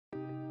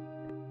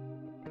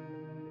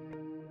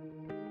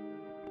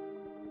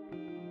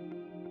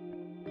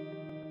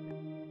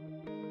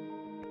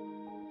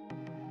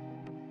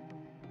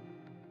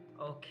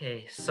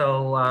Okay,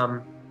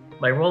 so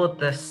my role at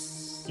the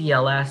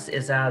CLS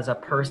is as a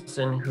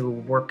person who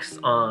works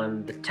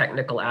on the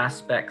technical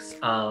aspects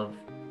of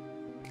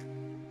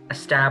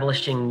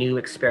establishing new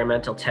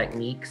experimental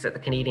techniques at the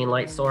Canadian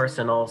Light Source,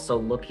 and also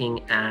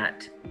looking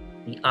at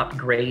the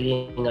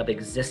upgrading of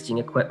existing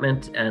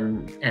equipment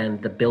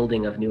and the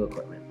building of new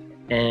equipment.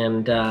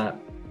 And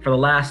for the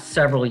last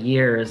several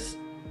years,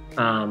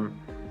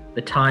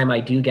 the time I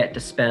do get to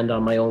spend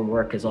on my own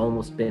work has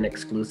almost been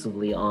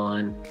exclusively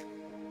on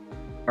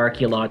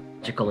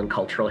archaeological and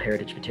cultural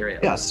heritage material.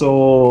 Yeah,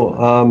 so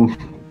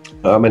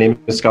my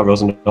name is Scott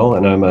Rosendahl,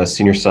 and I'm a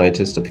senior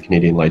scientist at the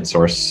Canadian Light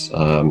Source.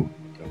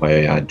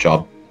 My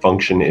job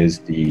function is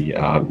the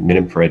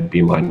mid-infrared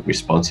beamline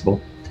responsible.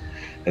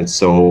 And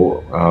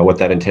so what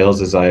that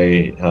entails is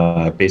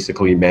I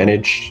basically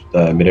manage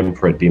the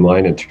mid-infrared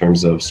beamline in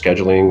terms of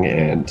scheduling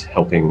and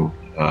helping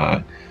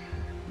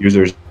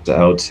users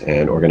out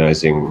and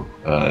organizing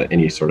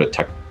any sort of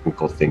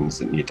technical things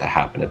that need to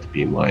happen at the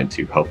beamline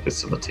to help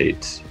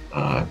facilitate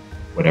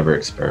whatever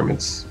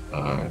experiments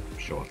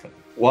show up.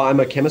 Well, I'm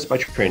a chemist by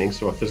training,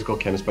 so a physical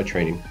chemist by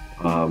training.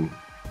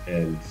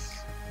 And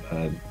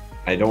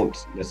I don't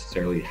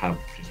necessarily have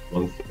just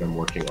one thing I'm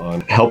working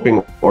on.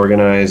 Helping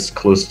organize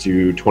close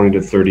to 20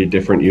 to 30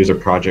 different user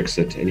projects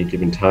at any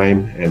given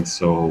time. And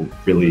so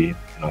really,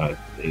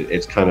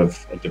 it's kind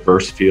of a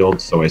diverse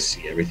field. So I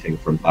see everything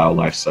from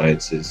biolife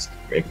sciences,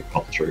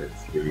 agriculture,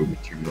 through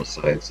material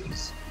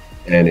sciences,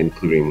 and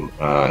including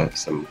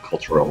some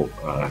cultural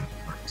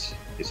art,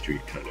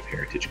 history, kind of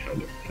heritage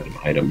kind of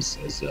items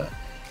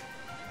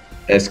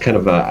as kind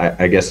of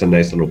I guess a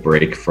nice little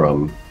break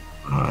from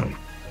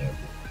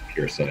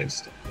pure science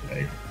stuff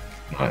that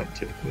I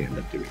typically end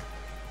up doing.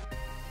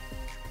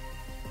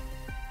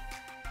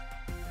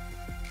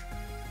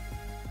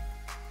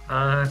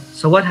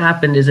 So what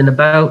happened is in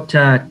about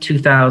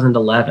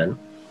 2011,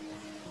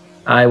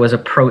 I was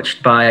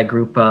approached by a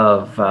group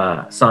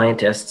of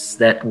scientists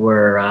that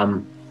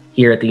were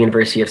here at the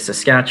University of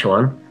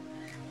Saskatchewan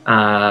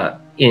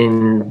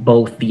in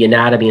both the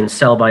anatomy and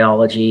cell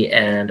biology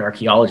and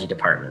archaeology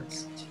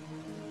departments.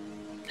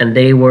 And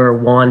they were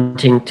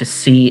wanting to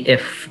see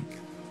if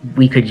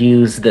we could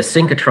use the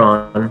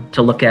synchrotron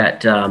to look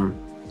at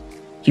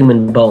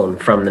human bone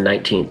from the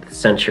 19th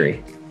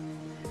century.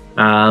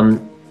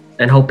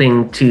 And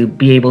hoping to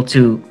be able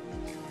to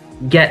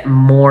get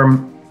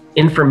more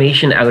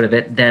information out of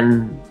it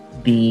than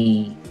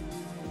the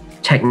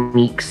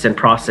techniques and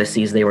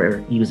processes they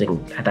were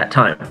using at that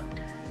time.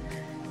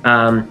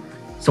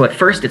 So at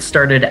first it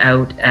started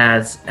out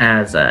as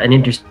an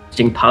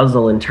interesting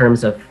puzzle in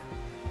terms of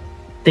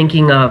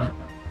thinking of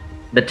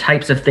the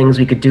types of things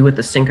we could do with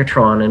the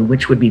synchrotron and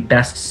which would be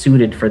best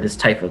suited for this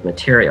type of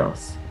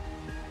materials.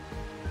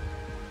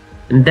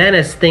 And then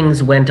as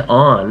things went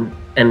on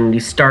and we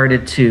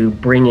started to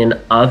bring in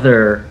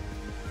other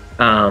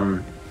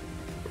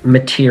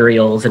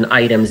materials and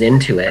items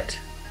into it,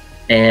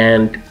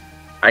 and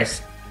I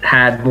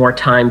had more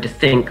time to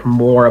think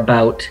more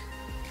about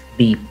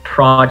the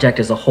project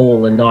as a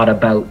whole and not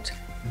about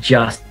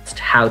just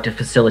how to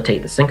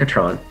facilitate the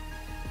synchrotron,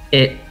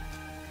 it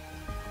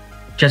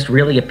just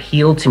really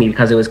appealed to me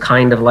because it was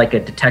kind of like a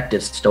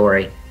detective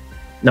story.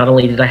 Not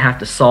only did I have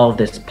to solve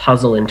this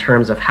puzzle in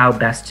terms of how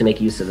best to make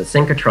use of the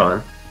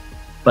synchrotron,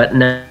 but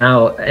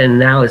now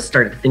I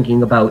started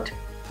thinking about,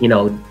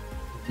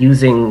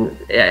 using,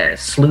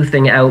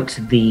 sleuthing out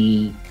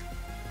the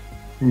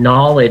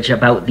knowledge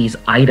about these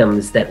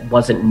items that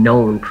wasn't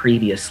known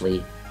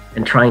previously,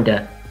 and trying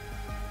to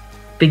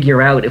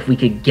figure out if we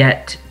could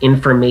get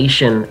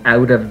information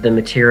out of the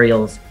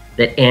materials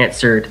that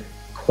answered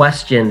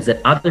questions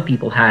that other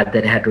people had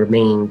that had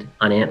remained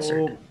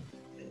unanswered.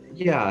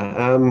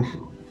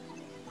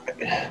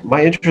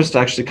 My interest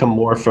actually come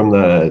more from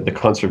the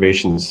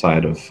conservation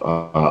side of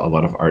a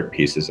lot of art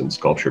pieces and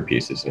sculpture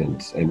pieces,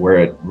 and where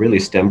it really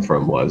stemmed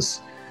from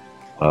was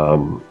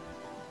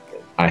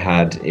I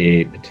had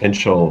a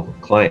potential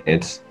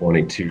client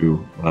wanting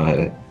to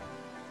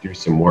do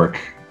some work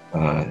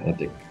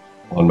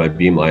on my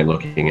beamline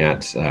looking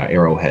at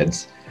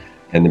arrowheads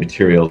and the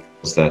materials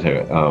that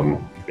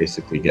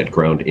basically get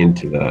ground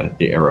into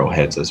the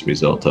arrowheads as a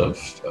result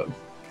of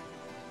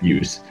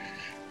use.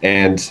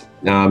 And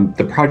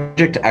the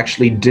project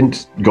actually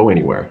didn't go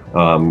anywhere.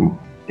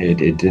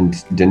 It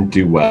didn't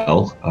do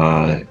well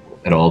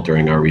at all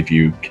during our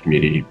review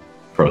committee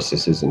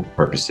processes and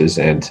purposes.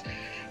 And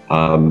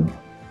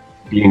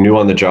being new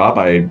on the job,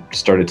 I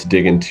started to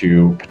dig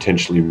into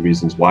potentially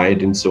reasons why it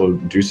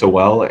didn't do so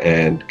well,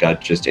 and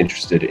got just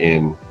interested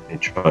in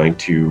trying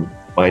to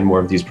find more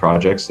of these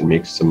projects and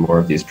make some more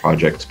of these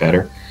projects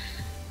better.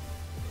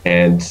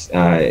 And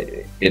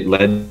it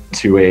led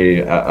to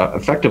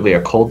effectively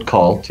a cold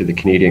call to the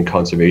Canadian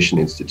Conservation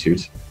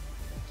Institute,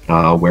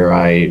 where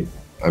I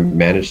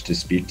managed to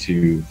speak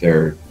to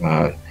their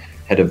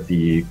head of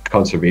the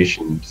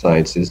conservation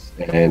sciences,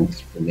 and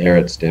from there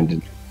it stemmed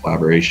into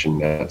collaboration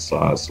that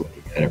saw us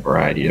looking at a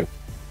variety of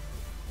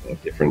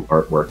different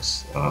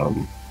artworks,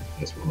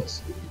 as well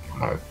as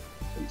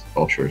systems,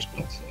 cultures.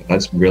 But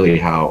that's really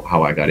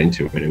how I got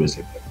into it. It was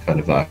a kind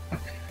of a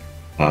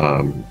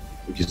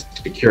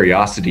just a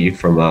curiosity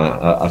from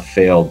a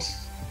failed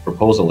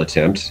proposal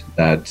attempt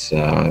that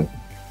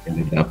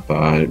ended up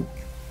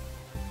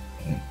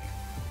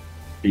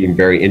being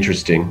very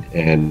interesting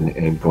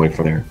and going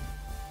from there.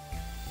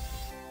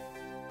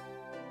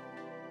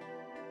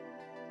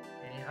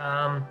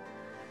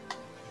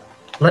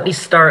 Let me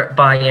start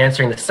by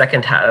answering the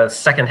second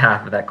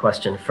half of that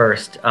question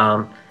first.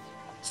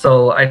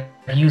 So I've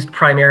used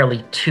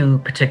primarily two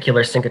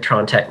particular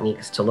synchrotron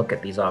techniques to look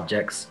at these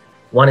objects.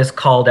 One is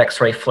called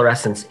X-ray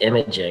fluorescence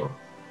imaging.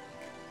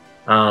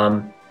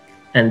 And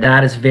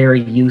that is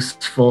very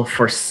useful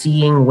for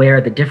seeing where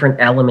the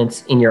different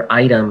elements in your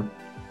item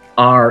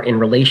are in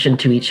relation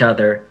to each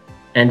other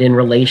and in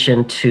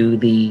relation to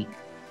the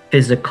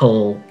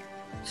physical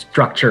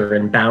structure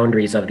and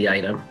boundaries of the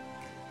item.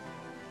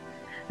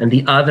 And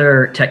the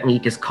other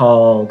technique is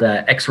called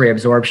X-ray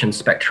absorption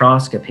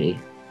spectroscopy.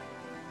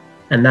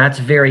 And that's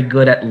very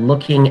good at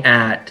looking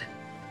at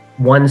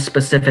one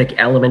specific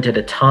element at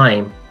a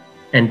time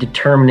and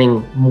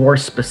determining more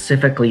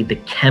specifically the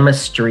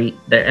chemistry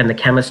and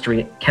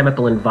the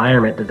chemical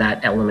environment that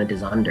that element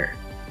is under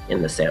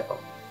in the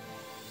sample.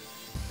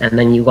 And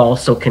then you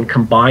also can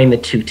combine the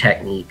two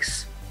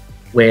techniques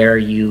where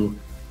you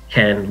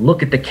can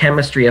look at the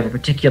chemistry of a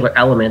particular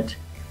element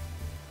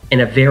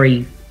in a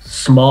very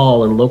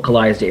small and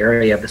localized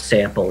area of the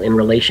sample in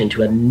relation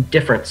to a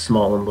different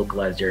small and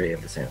localized area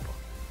of the sample.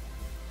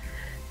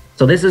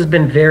 So this has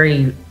been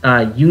very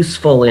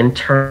useful in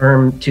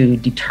to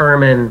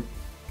determine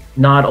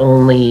not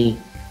only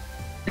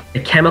the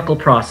chemical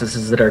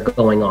processes that are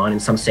going on in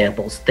some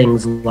samples,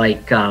 things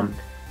like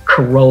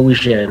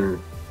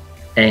corrosion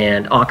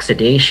and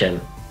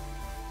oxidation.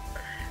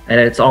 And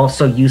it's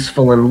also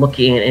useful in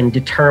looking and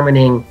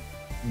determining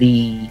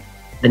the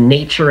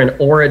nature and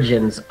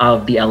origins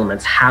of the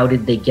elements. How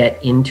did they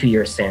get into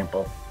your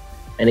sample?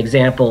 An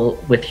example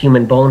with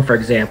human bone, for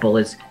example,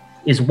 is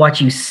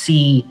what you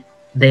see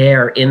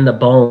there in the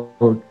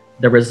bone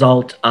the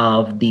result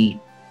of the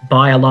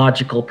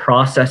biological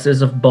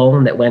processes of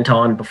bone that went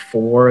on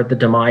before the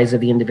demise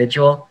of the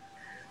individual?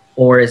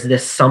 Or is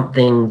this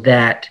something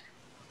that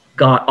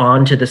got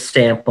onto the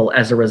sample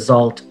as a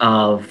result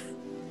of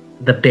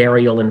the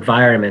burial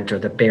environment or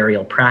the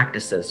burial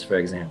practices, for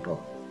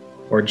example,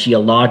 or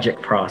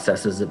geologic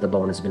processes that the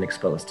bone has been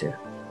exposed to?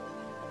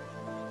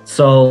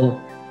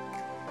 So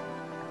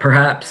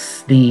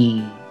perhaps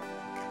the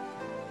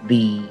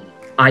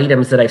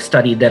items that I've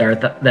studied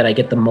that I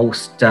get the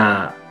most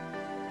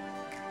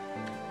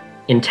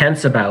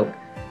intense about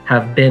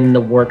have been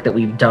the work that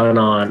we've done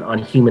on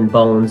human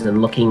bones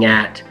and looking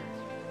at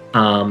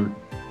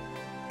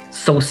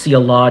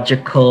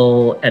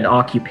sociological and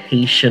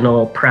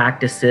occupational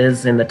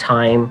practices in the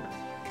time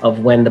of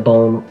when the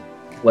bone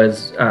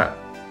was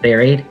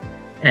buried,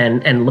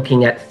 and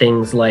looking at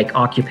things like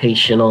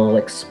occupational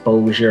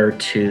exposure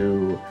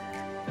to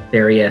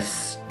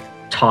various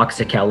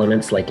toxic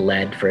elements like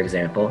lead, for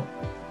example.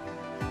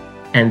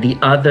 And the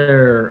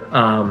other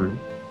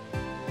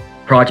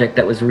project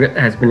that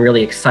has been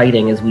really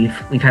exciting is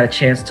we've had a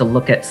chance to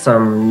look at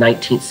some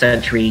 19th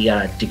century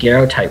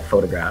daguerreotype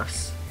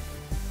photographs.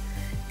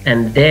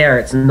 And there,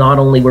 it's not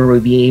only where we'll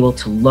be able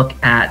to look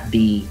at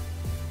the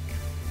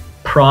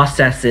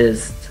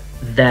processes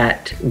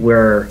that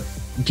were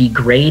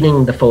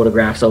degrading the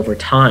photographs over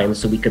time,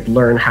 so we could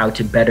learn how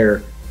to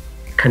better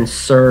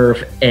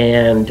conserve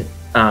and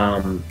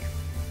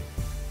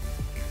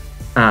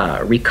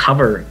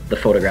recover the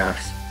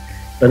photographs.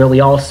 But then we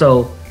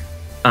also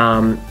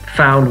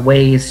found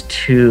ways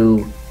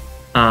to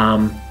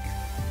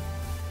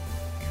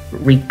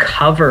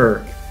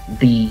recover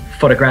the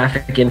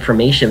photographic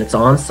information that's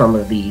on some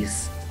of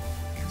these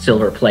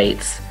silver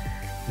plates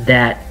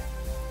that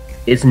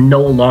is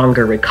no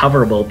longer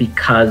recoverable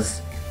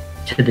because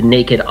to the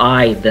naked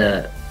eye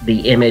the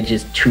image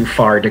is too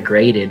far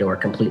degraded or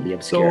completely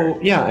obscured.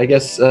 So yeah, I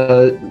guess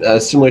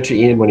similar to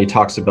Ian when he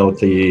talks about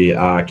the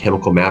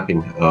chemical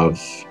mapping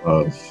of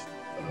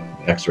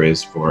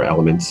X-rays for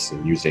elements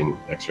and using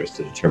X-rays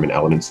to determine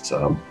elements.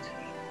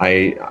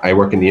 I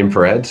work in the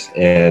infrared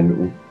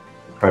and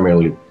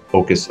primarily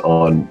focus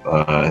on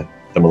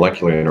the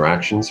molecular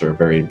interactions, or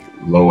very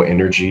low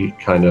energy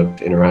kind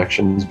of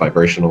interactions.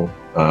 Vibrational,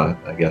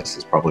 I guess,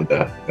 is probably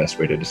the best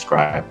way to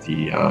describe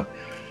the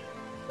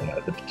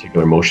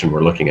particular motion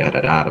we're looking at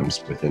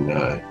atoms within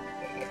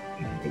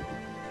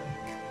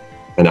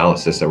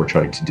analysis that we're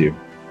trying to do.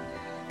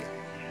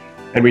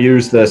 And we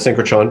use the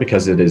synchrotron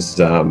because it is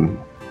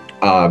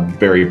a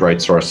very bright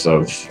source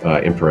of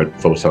infrared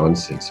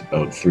photons. It's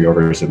about 3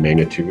 orders of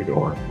magnitude,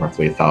 or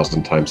roughly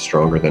 1,000 times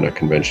stronger than a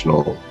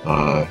conventional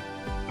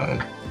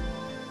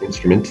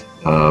instrument,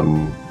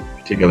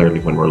 particularly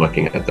when we're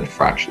looking at the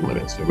diffraction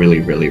limits, so really,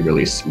 really,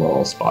 really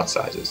small spot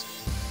sizes.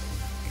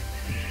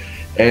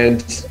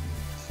 And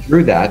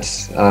through that,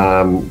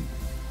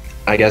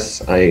 I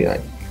guess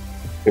I'm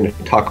going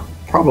to talk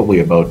probably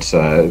about,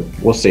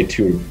 we'll say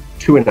two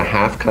and a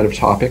half kind of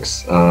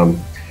topics,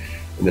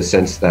 in the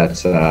sense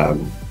that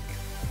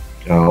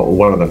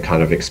one of them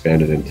kind of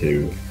expanded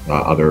into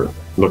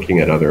looking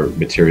at other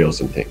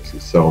materials and things.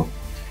 And so,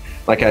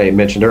 like I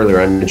mentioned earlier,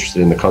 I'm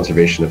interested in the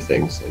conservation of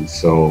things. And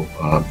so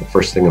the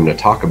first thing I'm going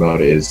to talk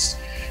about is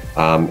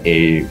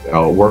a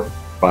work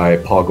by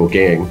Paul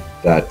Gauguin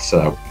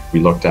that we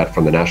looked at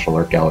from the National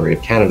Art Gallery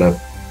of Canada.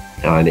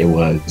 And it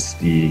was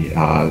the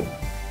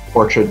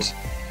portrait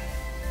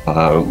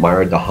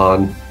Myra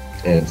Dahan.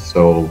 And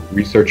so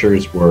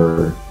researchers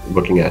were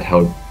looking at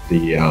how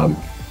the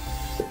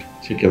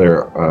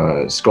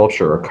particular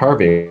sculpture or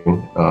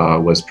carving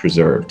was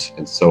preserved.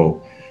 And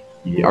so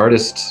the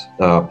artist,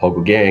 Paul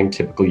Gauguin,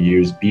 typically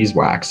used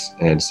beeswax.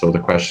 And so the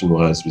question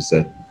was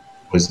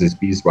this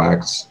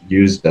beeswax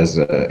used as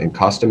an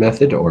encosta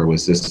method, or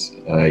was this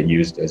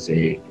used as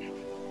a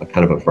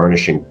kind of a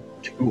varnishing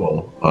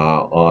tool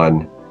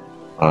on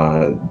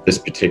this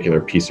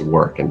particular piece of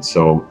work? And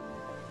so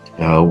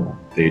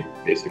they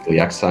basically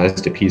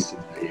excised a piece of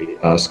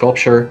the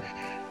sculpture,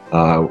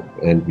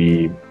 and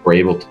we were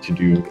able to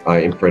do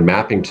infrared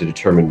mapping to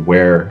determine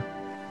where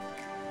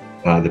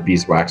the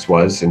beeswax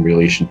was in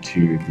relation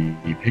to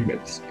the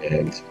pigments.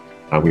 And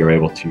we were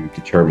able to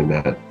determine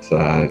that,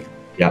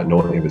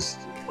 no, it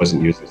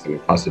wasn't used as an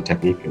encosta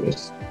technique. It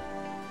was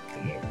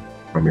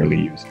primarily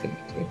used to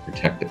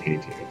protect the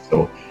painting. And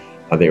so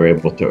they were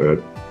able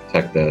to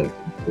protect the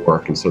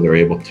work, and so they were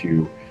able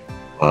to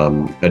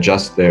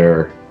adjust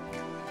their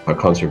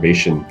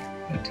conservation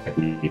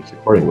techniques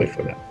accordingly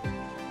for that.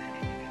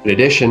 In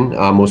addition,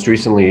 most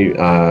recently,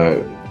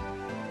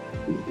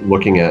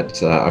 looking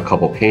at a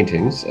couple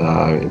paintings,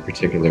 in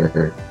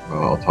particular,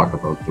 I'll talk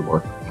about the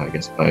work, I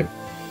guess, by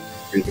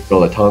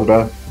Phil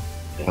Latendre,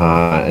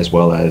 as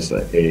well as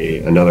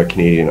another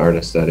Canadian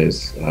artist that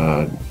is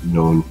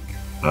known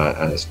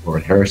as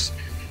Lauren Harris.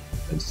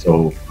 And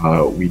so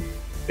we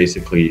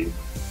basically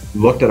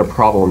looked at a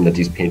problem that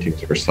these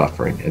paintings are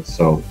suffering. And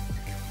so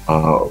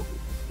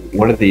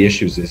one of the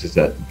issues is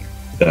that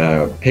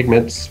the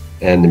pigments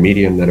and the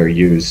medium that are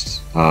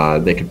used,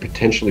 they could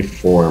potentially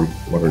form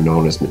what are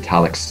known as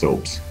metallic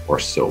soaps or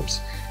soaps.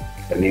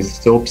 And these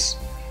soaps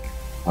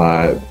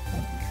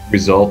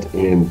result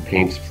in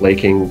paint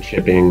flaking,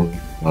 chipping,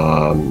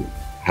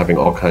 having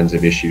all kinds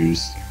of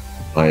issues,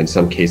 in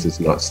some cases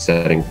not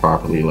setting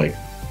properly, like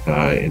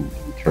in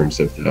terms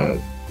of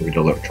the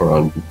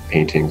interdisciplinary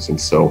paintings. And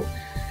so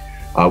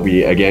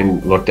we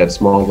again looked at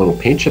small little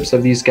paint chips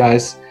of these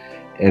guys,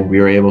 and we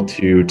were able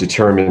to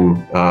determine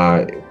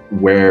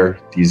where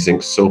these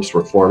zinc soaps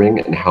were forming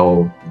and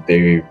how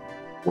they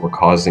were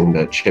causing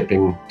the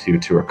chipping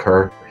to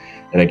occur,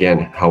 and again,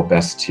 how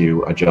best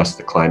to adjust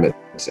the climate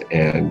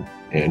and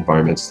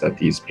environments that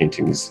these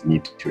paintings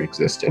need to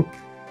exist in.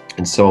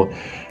 And so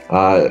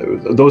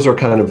those are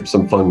kind of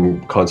some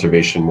fun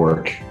conservation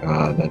work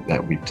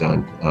that we've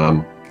done.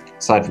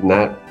 Aside from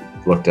that,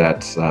 we've looked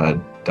at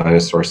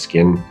dinosaur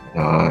skin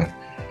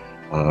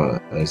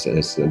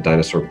as a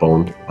dinosaur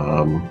bone,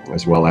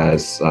 as well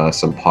as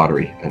some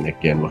pottery, and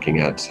again looking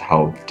at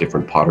how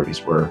different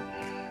potteries were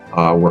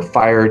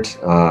fired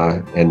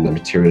and the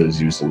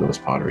materials used in those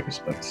potteries.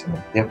 But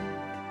yeah.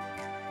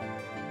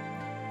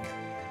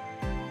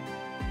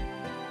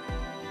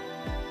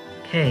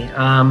 Okay,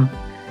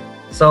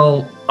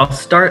 so I'll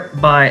start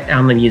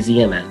on the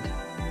museum end.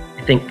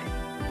 I think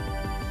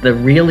the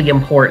really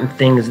important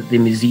things that the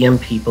museum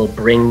people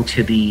bring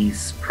to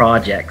these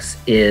projects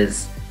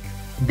is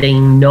they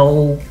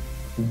know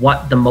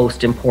what the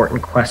most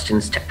important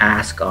questions to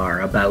ask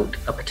are about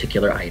a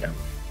particular item.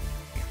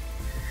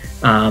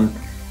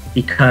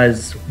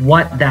 Because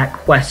what that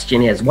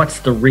question is, what's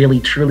the really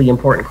truly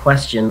important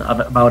question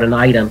about an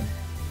item,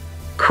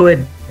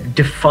 could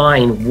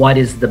define what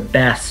is the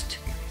best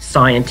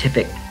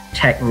scientific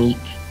technique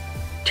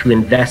to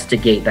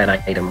investigate that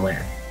item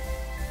with.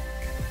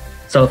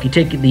 So if you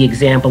take the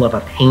example of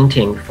a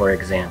painting, for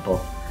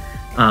example,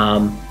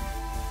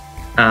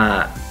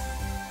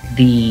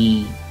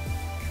 the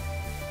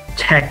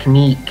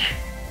technique,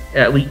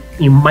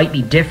 you might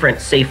be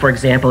different, say, for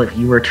example, if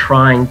you were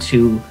trying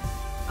to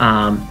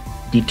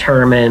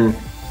determine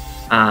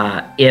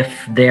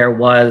if there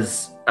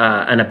was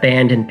an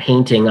abandoned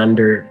painting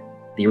under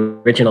the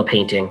original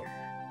painting,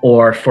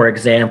 or, for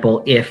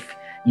example, if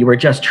you were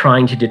just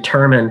trying to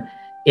determine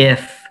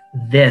if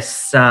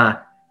this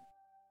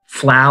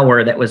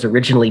flower that was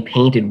originally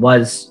painted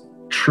was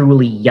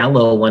truly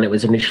yellow when it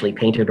was initially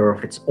painted, or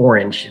if it's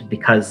orange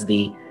because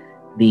the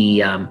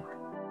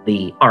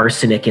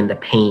arsenic in the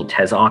paint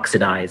has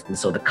oxidized, and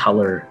so the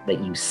color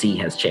that you see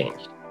has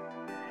changed.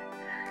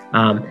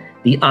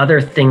 The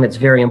other thing that's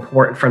very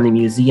important from the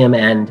museum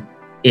end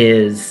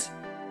is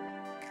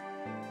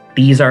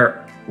these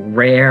are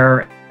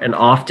rare and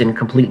often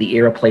completely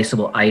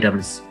irreplaceable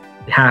items.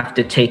 We have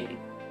to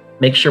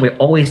make sure we're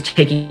always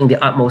taking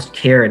the utmost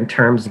care in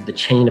terms of the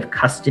chain of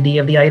custody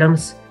of the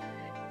items,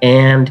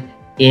 and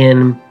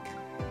in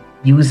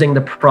using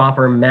the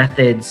proper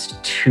methods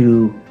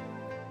to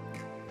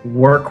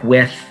work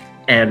with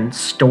and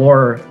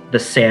store the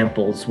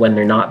samples when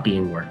they're not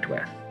being worked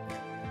with.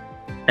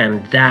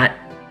 And that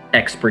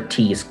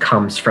expertise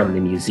comes from the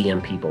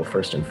museum people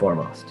first and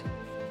foremost.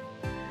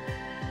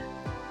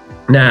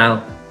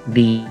 Now,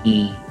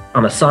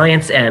 on the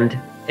science end,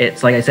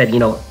 it's like I said,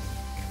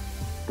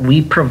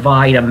 we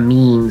provide a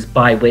means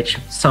by which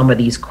some of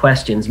these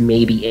questions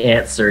may be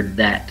answered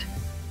that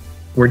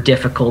were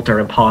difficult or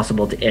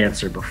impossible to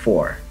answer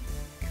before.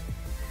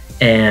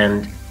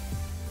 And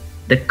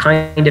the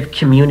kind of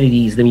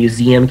communities, the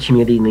museum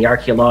community and the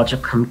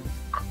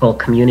archaeological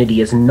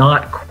community, is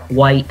not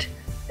quite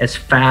as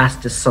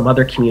fast as some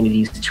other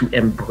communities to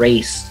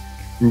embrace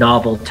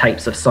novel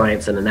types of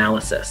science and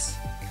analysis.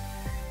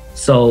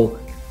 So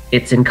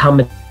it's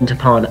incumbent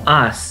upon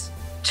us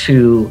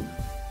to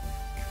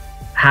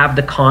have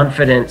the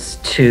confidence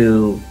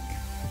to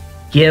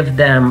give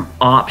them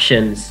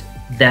options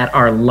that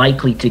are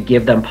likely to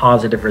give them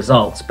positive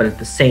results. But at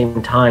the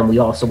same time, we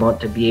also want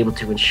to be able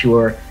to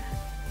ensure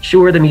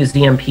the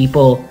museum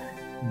people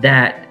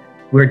that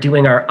we're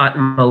doing our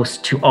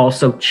utmost to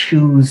also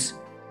choose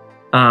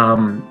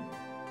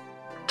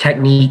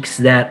techniques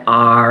that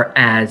are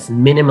as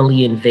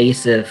minimally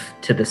invasive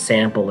to the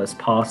sample as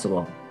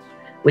possible,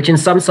 which in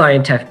some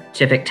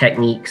scientific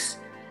techniques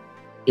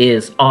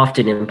is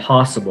often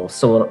impossible.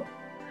 So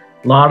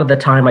a lot of the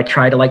time I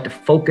try to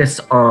focus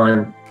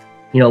on,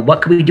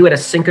 what can we do at a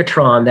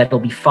synchrotron that will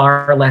be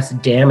far less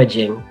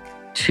damaging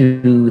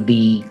to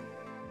the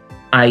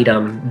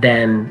item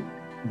than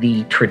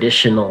the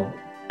traditional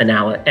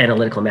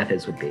analytical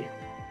methods would be.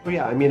 Well,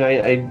 yeah, I mean,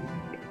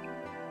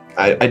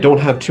 I don't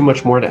have too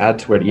much more to add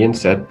to what Ian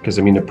said, because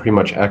I mean, it pretty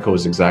much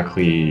echoes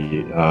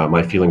exactly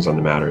my feelings on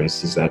the matter.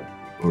 Is that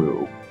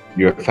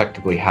you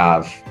effectively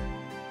have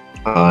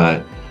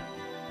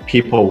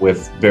people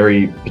with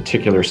very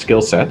particular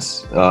skill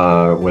sets,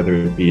 whether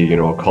it be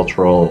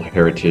cultural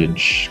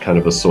heritage, kind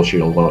of a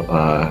social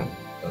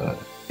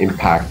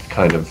impact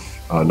kind of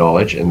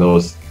knowledge, and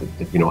those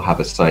that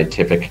have a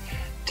scientific,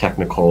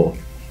 technical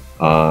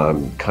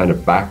kind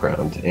of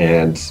background,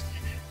 and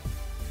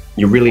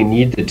you really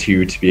need the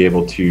two to be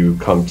able to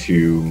come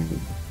to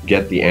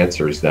get the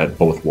answers that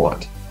both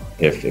want,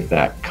 if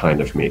that kind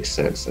of makes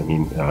sense. I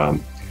mean,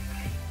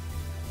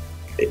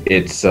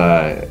 it's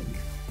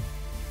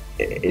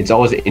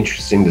always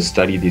interesting to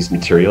study these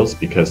materials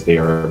because they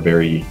are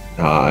very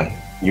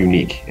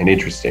unique and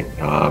interesting.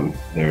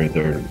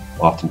 They're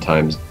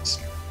oftentimes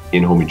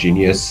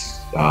inhomogeneous,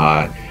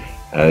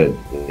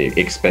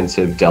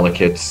 expensive,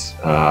 delicate.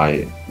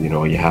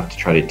 You have to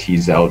try to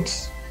tease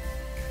out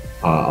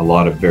a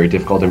lot of very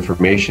difficult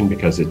information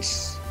because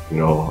it's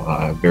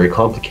very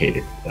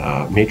complicated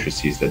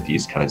matrices that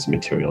these kinds of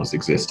materials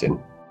exist in.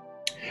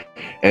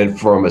 And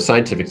from a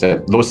scientific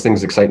side, those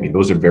things excite me.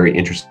 Those are very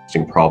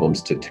interesting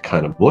problems to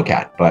kind of look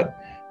at.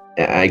 But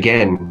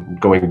again,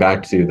 going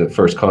back to the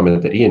first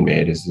comment that Ian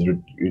made, is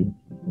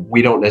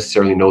we don't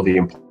necessarily know the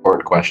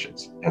important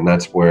questions. And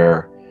that's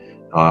where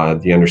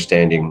the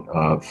understanding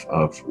of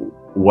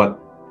what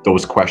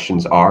those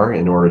questions are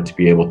in order to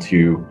be able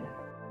to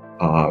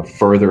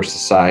further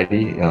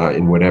society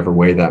in whatever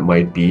way that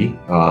might be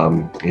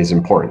is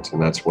important.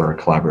 And that's where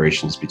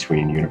collaborations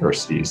between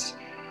universities,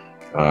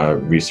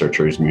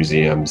 researchers,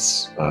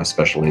 museums,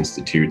 special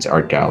institutes,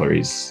 art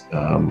galleries,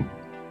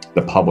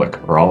 the public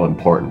are all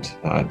important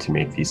to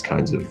make these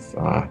kinds of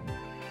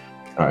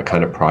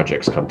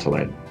projects come to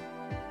light.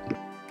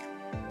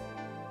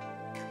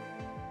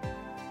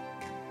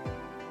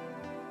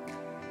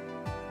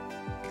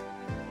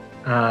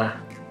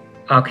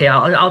 Okay,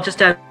 I'll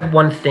just add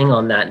one thing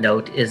on that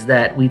note, is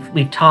that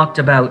we've talked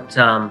about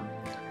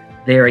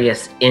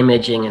various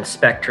imaging and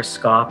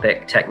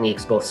spectroscopic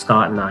techniques, both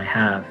Scott and I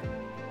have.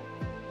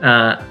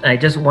 I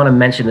just want to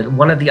mention that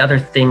one of the other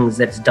things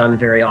that's done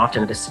very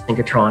often at a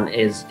synchrotron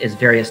is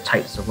various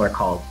types of what are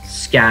called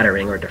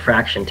scattering or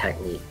diffraction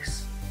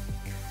techniques.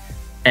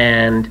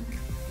 And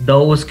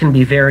those can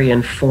be very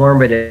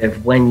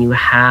informative when you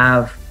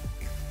have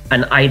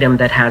an item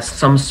that has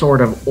some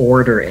sort of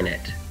order in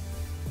it,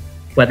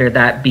 whether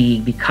that be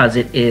because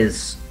it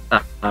is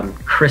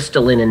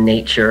crystalline in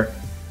nature,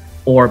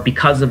 or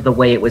because of the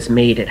way it was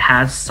made, it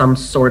has some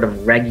sort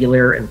of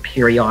regular and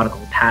periodical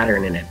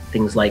pattern in it.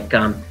 Things like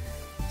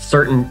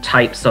certain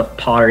types of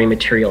pottery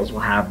materials will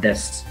have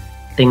this.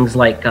 Things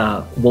like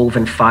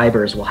woven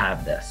fibers will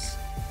have this.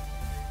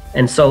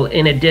 And so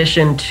in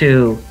addition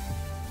to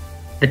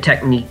the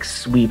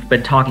techniques we've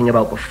been talking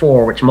about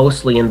before, which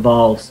mostly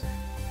involves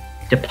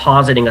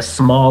depositing a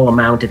small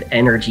amount of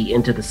energy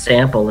into the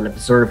sample and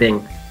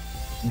observing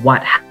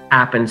what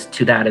happens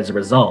to that as a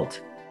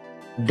result,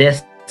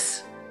 these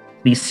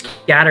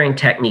scattering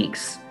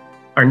techniques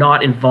are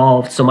not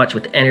involved so much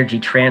with energy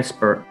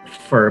transfer,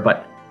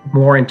 but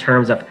more in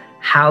terms of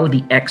how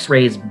the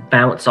X-rays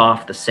bounce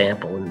off the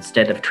sample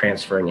instead of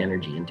transferring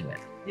energy into it.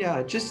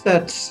 Yeah, just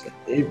that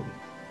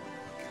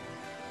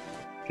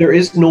there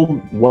is no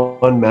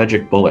one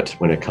magic bullet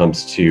when it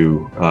comes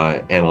to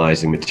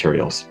analyzing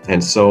materials.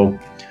 And so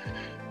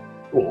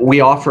we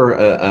offer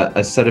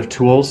a set of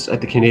tools at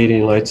the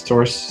Canadian Light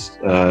Source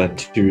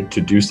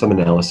to do some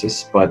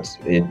analysis, but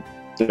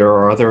there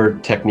are other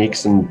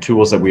techniques and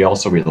tools that we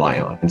also rely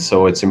on. And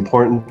so it's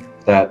important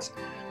that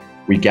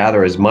we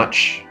gather as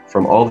much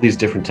from all of these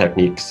different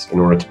techniques in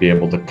order to be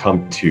able to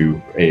come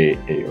to a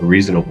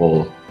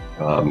reasonable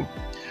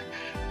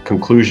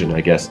conclusion,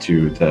 I guess,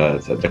 to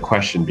the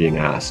question being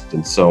asked.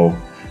 And so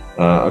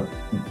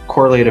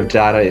correlative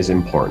data is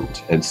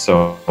important. And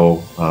so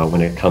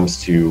when it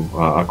comes to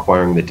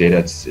acquiring the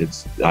data,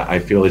 I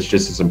feel it's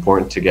just as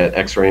important to get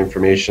X-ray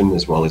information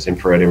as well as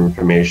infrared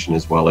information,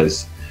 as well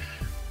as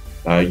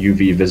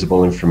UV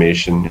visible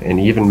information,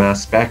 and even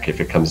mass spec if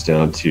it comes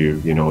down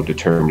to, you know,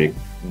 determining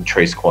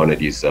trace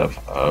quantities of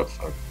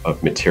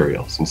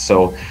materials. And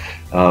so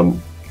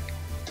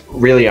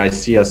really I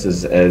see us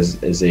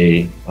as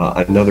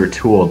another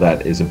tool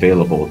that is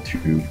available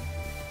to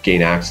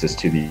gain access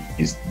to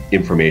these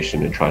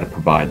information and try to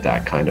provide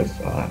that kind of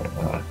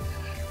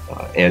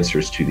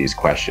answers to these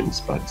questions.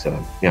 But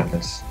yeah,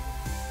 that's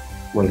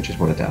what I just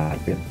wanted to add.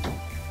 Yeah.